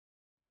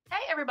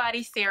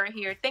everybody, Sarah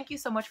here. Thank you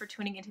so much for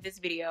tuning into this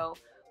video.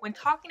 When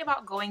talking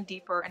about going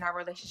deeper in our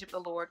relationship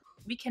with the Lord,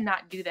 we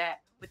cannot do that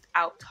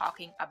without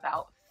talking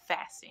about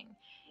fasting.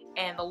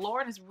 And the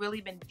Lord has really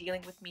been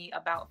dealing with me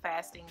about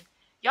fasting.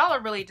 Y'all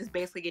are really just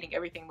basically getting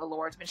everything the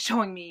Lord's been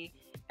showing me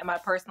in my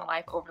personal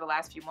life over the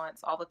last few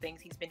months, all the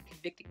things He's been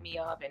convicting me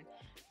of and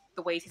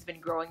the ways He's been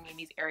growing me in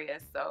these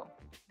areas. So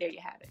there you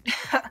have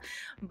it.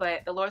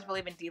 But the Lord's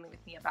really been dealing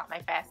with me about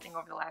my fasting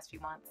over the last few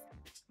months.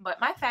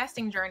 But my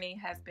fasting journey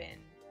has been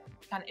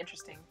kind of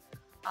interesting.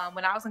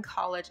 When I was in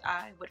college,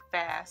 I would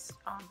fast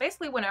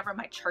basically whenever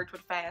my church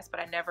would fast, but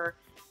I never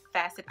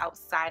fasted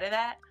outside of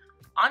that.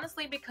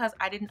 Honestly, because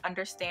I didn't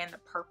understand the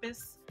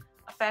purpose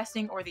of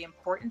fasting or the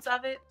importance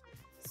of it.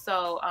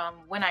 So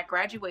when I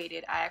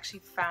graduated, I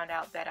actually found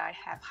out that I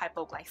have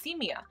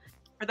hypoglycemia.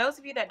 For those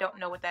of you that don't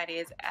know what that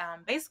is,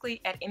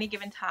 basically at any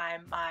given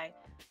time, my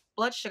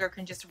blood sugar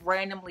can just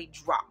randomly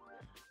drop.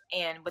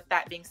 And with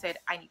that being said,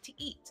 I need to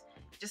eat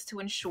just to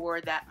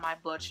ensure that my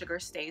blood sugar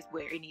stays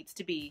where it needs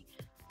to be.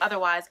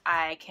 Otherwise,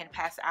 I can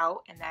pass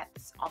out, and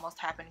that's almost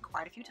happened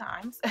quite a few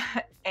times.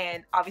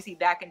 And obviously,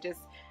 that can just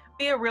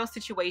be a real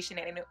situation,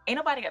 and ain't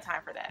nobody got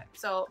time for that.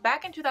 So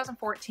back in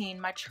 2014,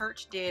 my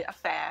church did a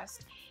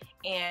fast,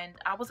 and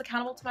I was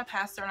accountable to my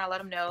pastor, and I let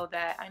him know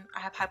that I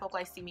have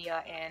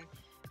hypoglycemia, and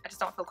I just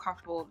don't feel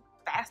comfortable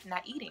fasting,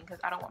 not eating, because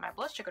I don't want my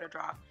blood sugar to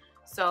drop.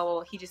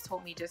 So he just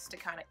told me just to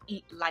kind of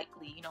eat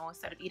lightly,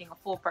 instead of eating a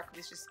full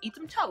breakfast, just eat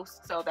some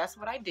toast. So that's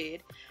what I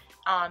did.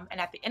 And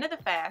at the end of the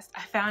fast,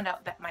 I found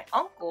out that my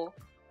uncle,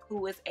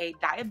 who is a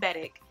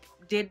diabetic,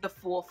 did the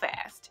full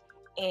fast.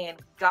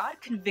 And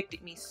God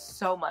convicted me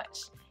so much.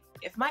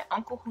 If my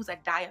uncle, who's a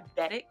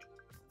diabetic,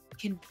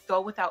 can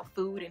go without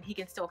food and he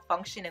can still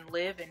function and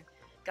live, and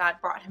God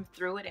brought him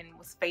through it and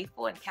was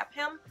faithful and kept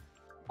him,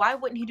 why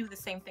wouldn't he do the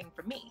same thing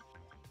for me?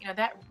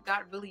 That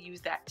God really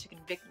used that to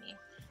convict me.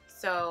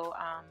 So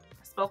I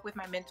spoke with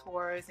my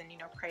mentors and,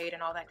 prayed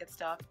and all that good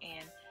stuff.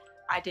 And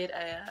I did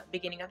a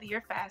beginning of the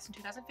year fast in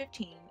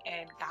 2015,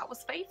 and God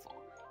was faithful.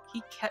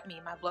 He kept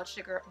me. My blood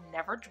sugar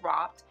never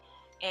dropped.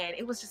 And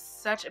it was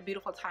just such a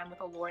beautiful time with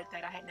the Lord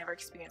that I had never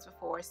experienced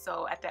before.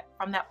 So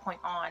from that point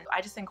on,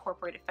 I just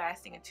incorporated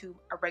fasting into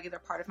a regular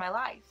part of my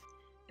life.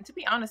 And to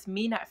be honest,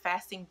 me not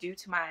fasting due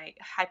to my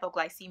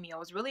hypoglycemia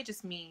was really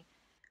just me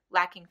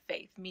lacking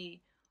faith,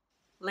 me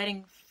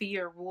letting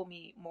fear rule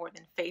me more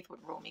than faith would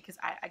rule me, because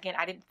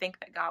I didn't think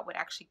that God would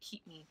actually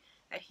keep me,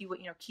 that He would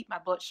keep my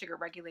blood sugar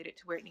regulated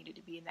to where it needed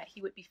to be, and that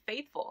He would be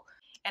faithful.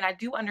 And I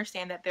do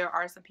understand that there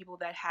are some people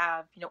that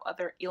have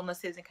other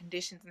illnesses and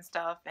conditions and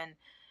stuff, and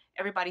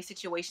everybody's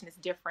situation is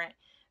different.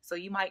 So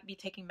you might be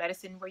taking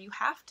medicine where you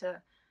have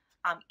to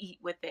eat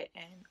with it,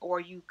 or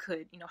you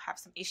could have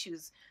some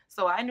issues.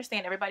 So I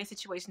understand everybody's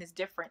situation is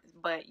different,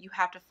 but you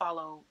have to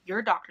follow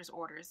your doctor's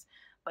orders.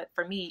 But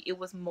for me, it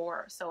was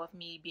more so of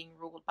me being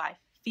ruled by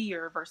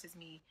fear versus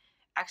me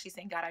actually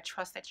saying, God, I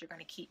trust that you're going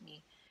to keep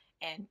me,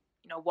 and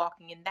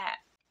walking in that.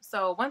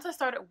 So once I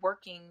started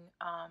working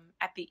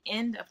at the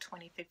end of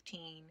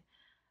 2015,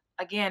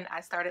 again,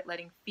 I started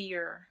letting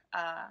fear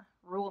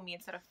rule me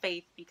instead of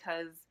faith,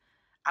 because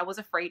I was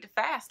afraid to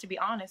fast, to be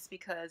honest,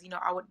 because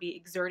I would be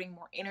exerting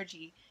more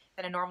energy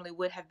than I normally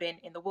would have been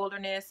in the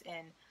wilderness.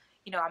 And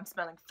I'm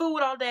smelling food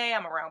all day,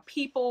 I'm around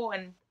people,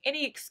 and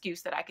any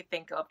excuse that I could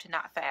think of to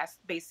not fast,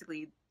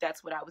 basically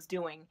that's what I was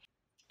doing.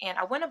 And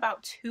I went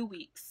about 2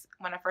 weeks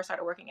when I first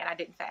started working, and I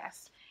didn't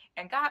fast.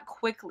 And God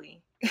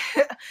quickly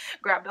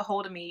grabbed a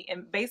hold of me,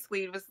 and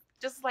basically it was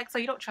just like, so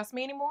you don't trust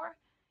me anymore?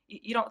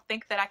 You don't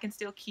think that I can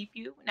still keep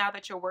you now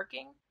that you're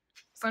working?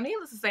 So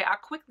needless to say, I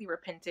quickly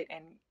repented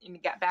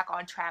and got back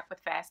on track with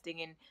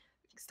fasting and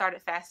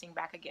started fasting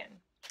back again.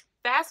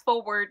 Fast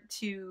forward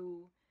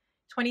to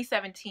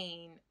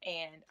 2017,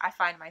 and I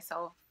find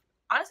myself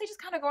honestly just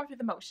kind of going through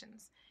the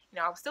motions.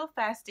 I was still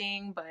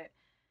fasting, but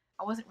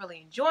I wasn't really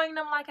enjoying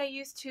them like I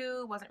used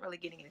to, wasn't really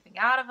getting anything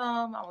out of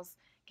them. I was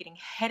getting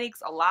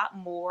headaches a lot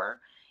more,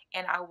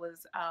 and I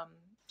was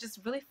just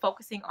really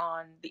focusing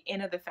on the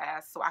end of the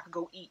fast so I could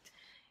go eat.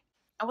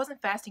 I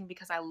wasn't fasting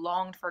because I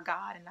longed for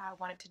God and I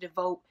wanted to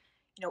devote,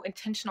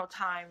 intentional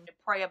time to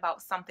pray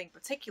about something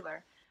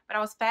particular. But I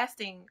was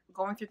fasting,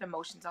 going through the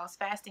motions. I was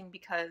fasting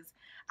because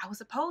I was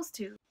supposed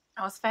to.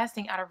 I was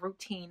fasting out of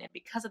routine, and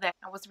because of that,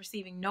 I was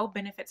receiving no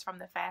benefits from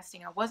the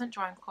fasting. I wasn't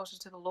drawing closer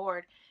to the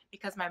Lord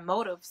because my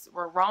motives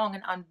were wrong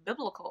and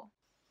unbiblical.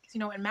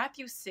 Because, in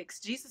Matthew 6,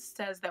 Jesus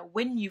says that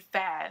when you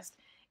fast,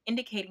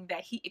 indicating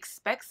that He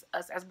expects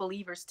us as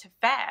believers to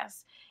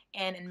fast.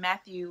 And in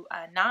Matthew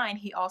 9,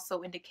 He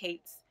also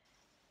indicates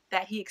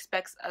that He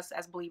expects us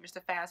as believers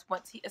to fast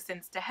once He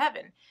ascends to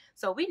heaven.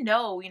 So we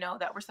know,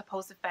 that we're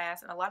supposed to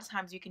fast. And a lot of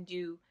times you can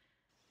do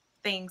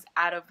things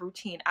out of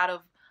routine, out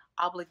of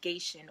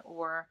obligation,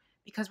 or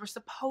because we're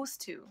supposed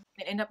to,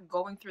 and end up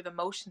going through the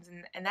motions.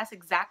 And that's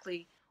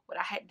exactly what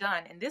I had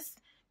done. And this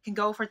can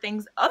go for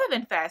things other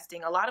than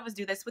fasting. A lot of us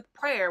do this with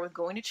prayer, with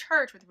going to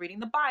church, with reading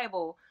the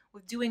Bible,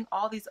 with doing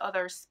all these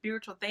other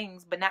spiritual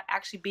things, but not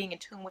actually being in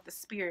tune with the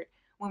Spirit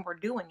when we're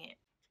doing it.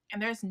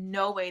 And there's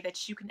no way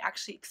that you can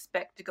actually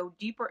expect to go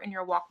deeper in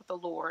your walk with the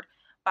Lord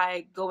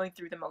by going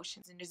through the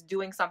motions and just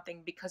doing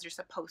something because you're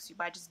supposed to,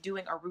 by just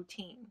doing a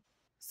routine.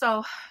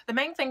 So, the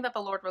main thing that the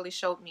Lord really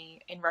showed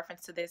me in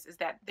reference to this is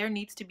that there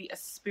needs to be a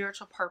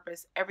spiritual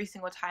purpose every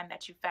single time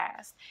that you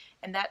fast.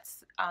 And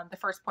that's the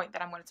first point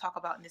that I'm going to talk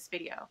about in this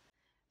video.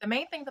 The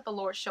main thing that the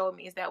Lord showed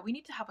me is that we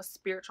need to have a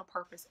spiritual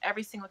purpose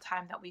every single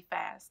time that we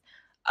fast.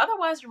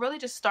 Otherwise, you're really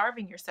just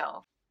starving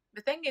yourself.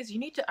 The thing is, you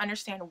need to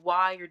understand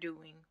why you're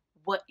doing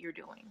what you're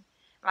doing.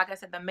 Like I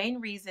said, the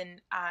main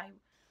reason I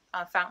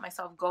found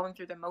myself going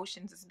through the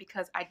motions is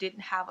because I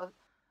didn't have a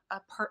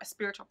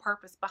spiritual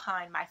purpose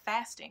behind my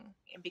fasting.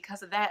 And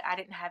because of that, I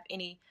didn't have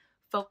any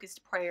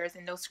focused prayers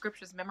and no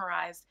scriptures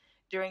memorized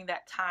during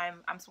that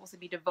time I'm supposed to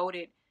be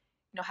devoted,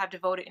 have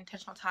devoted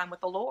intentional time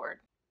with the Lord.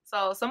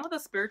 So some of the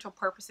spiritual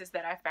purposes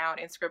that I found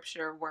in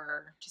scripture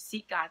were to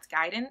seek God's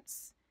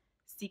guidance,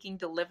 seeking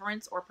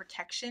deliverance or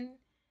protection,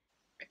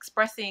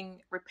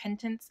 expressing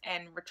repentance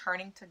and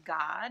returning to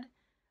God,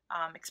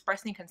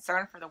 expressing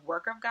concern for the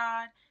work of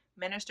God,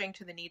 ministering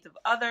to the needs of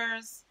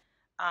others,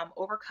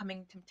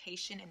 overcoming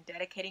temptation and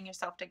dedicating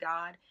yourself to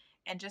God,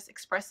 and just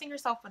expressing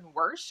yourself in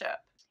worship.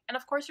 And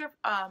of course, your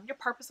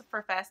purpose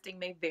for fasting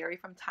may vary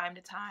from time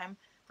to time.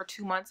 For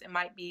 2 months, it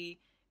might be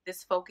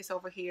this focus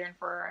over here, and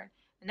for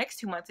the next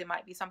 2 months, it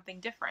might be something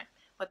different.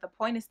 But the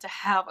point is to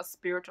have a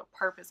spiritual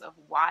purpose of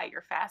why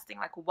you're fasting.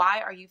 Like,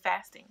 why are you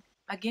fasting?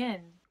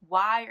 Again,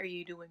 why are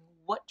you doing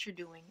what you're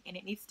doing? And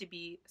it needs to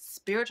be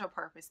spiritual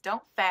purpose.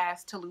 Don't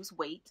fast to lose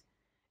weight.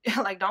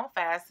 Like, don't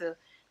fast to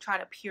try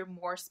to appear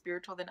more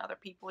spiritual than other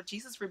people.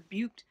 Jesus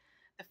rebuked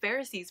the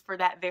Pharisees for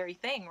that very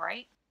thing,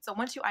 right? So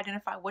once you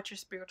identify what your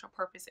spiritual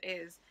purpose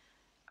is,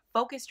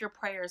 focus your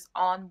prayers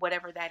on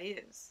whatever that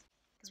is.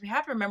 Because we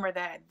have to remember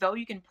that though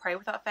you can pray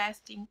without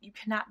fasting, you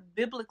cannot,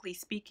 biblically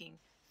speaking,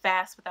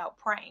 fast without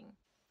praying.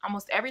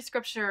 Almost every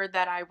scripture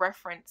that I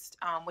referenced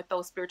with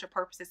those spiritual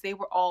purposes, they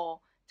were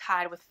all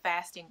tied with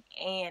fasting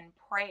and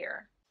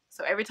prayer.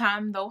 So every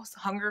time those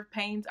hunger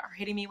pains are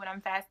hitting me when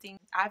I'm fasting,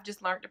 I've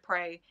just learned to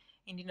pray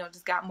and,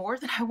 just God, more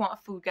than I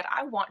want food, God,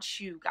 I want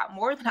you. God,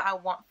 more than I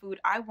want food,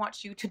 I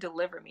want you to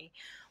deliver me.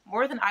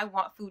 More than I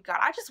want food, God,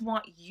 I just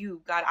want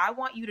you. God, I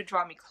want you to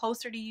draw me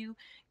closer to you.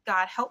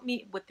 God, help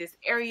me with this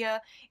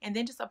area. And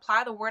then just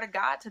apply the word of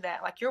God to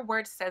that. Like, your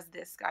word says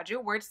this, God,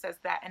 your word says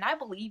that. And I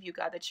believe you,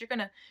 God, that you're going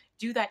to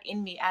do that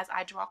in me as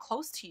I draw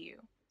close to you.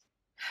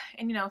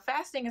 And,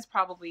 fasting is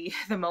probably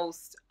the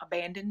most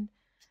abandoned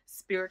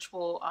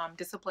spiritual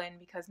discipline,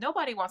 because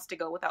nobody wants to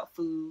go without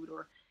food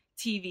or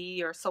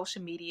TV or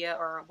social media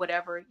or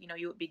whatever,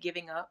 you would be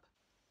giving up.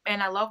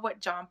 And I love what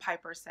John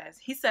Piper says.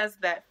 He says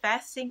that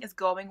fasting is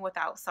going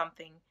without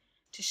something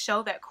to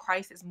show that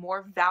Christ is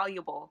more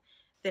valuable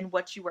than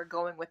what you are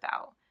going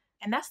without.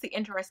 And that's the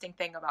interesting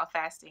thing about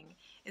fasting,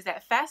 is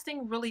that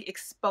fasting really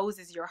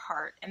exposes your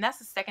heart. And that's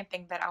the second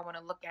thing that I want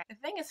to look at. The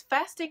thing is,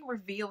 fasting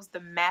reveals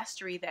the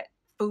mastery that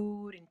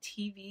food and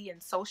TV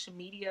and social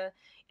media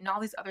and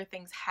all these other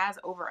things has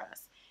over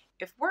us.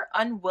 If we're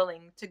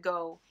unwilling to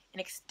go an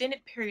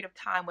extended period of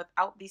time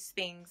without these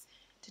things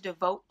to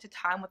devote to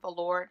time with the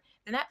Lord,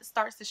 then that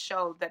starts to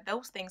show that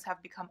those things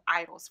have become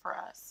idols for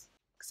us.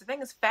 Because the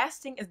thing is,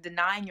 fasting is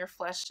denying your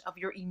flesh of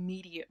your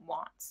immediate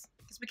wants.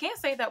 Because we can't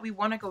say that we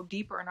want to go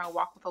deeper in our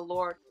walk with the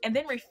Lord and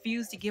then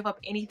refuse to give up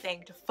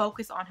anything to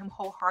focus on Him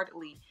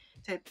wholeheartedly,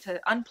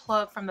 to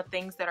unplug from the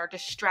things that are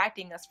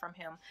distracting us from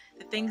Him,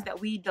 the things that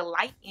we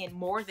delight in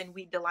more than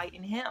we delight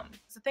in Him.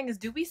 So the thing is,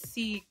 do we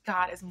see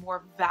God as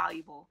more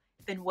valuable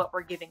than what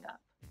we're giving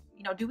up?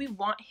 Do we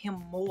want Him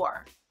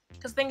more?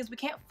 Because the thing is, we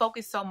can't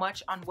focus so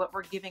much on what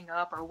we're giving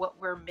up or what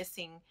we're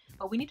missing,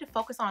 but we need to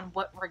focus on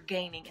what we're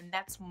gaining, and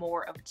that's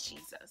more of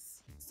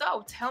Jesus.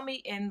 So tell me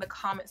in the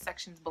comment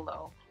sections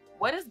below,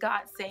 what is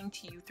God saying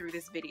to you through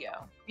this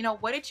video?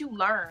 What did you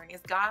learn?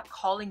 Is God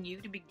calling you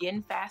to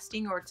begin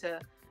fasting or to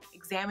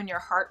examine your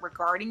heart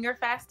regarding your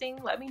fasting?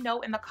 Let me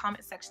know in the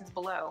comment sections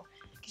below.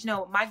 Because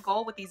my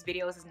goal with these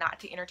videos is not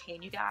to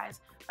entertain you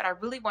guys, but I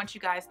really want you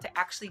guys to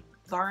actually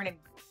learn and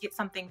get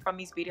something from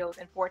these videos,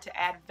 and for it to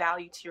add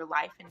value to your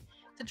life and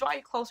to draw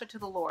you closer to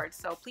the Lord.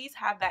 So please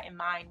have that in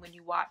mind when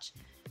you watch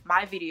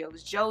my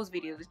videos, Joe's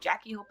videos,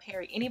 Jackie Hill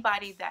Perry,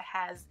 anybody that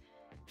has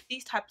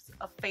these types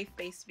of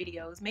faith-based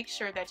videos. Make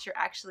sure that you're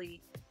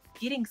actually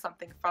getting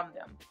something from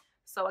them.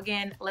 So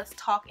again, let's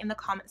talk in the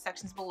comment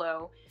sections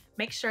below.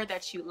 Make sure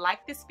that you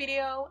like this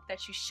video,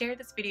 that you share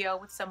this video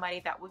with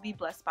somebody that would be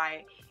blessed by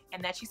it,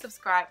 and that you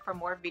subscribe for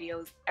more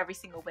videos every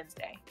single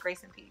Wednesday.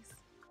 Grace and peace.